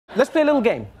Let's play a little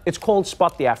game. It's called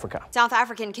Spot the Africa. South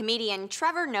African comedian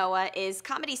Trevor is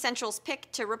Comedy Central's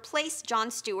pick to replace Jon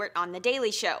Stewart on The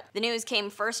Daily Show. The news came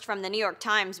first from the New York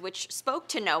Times, which spoke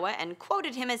to Noah and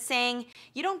quoted him as saying,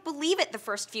 "You don't believe it the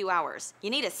first few hours. You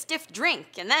need a stiff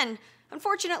drink, and then,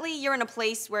 unfortunately, you're in a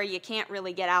place where you can't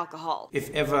really get alcohol." If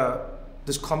ever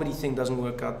this comedy thing doesn't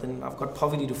work out, then I've got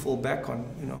poverty to fall back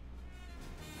on,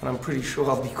 And I'm pretty sure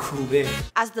I'll be cool there.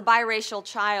 As the biracial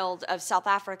child of South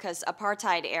Africa's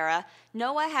apartheid era,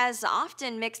 Noah has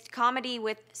often mixed comedy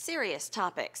with serious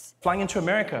topics. Flying into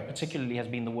America, particularly, has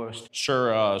been the worst.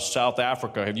 Sure, South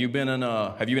Africa. Have you been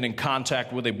in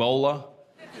contact with Ebola?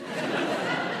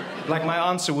 Like, my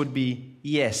answer would be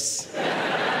yes.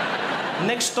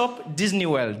 Next stop, Disney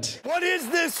World. What is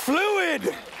this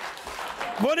fluid?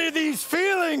 What are these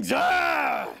feelings?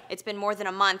 Ah! It's been more than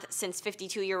a month since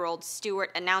 52-year-old Stewart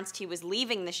announced he was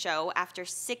leaving the show after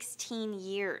 16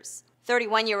 years.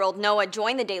 31-year-old Noah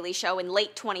joined The Daily Show in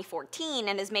late 2014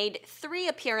 and has made 3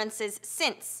 appearances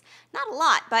since. Not a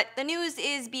lot, but the news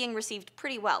is being received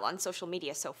pretty well on social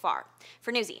media so far.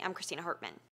 For Newsy, I'm Christina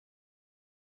Hartman.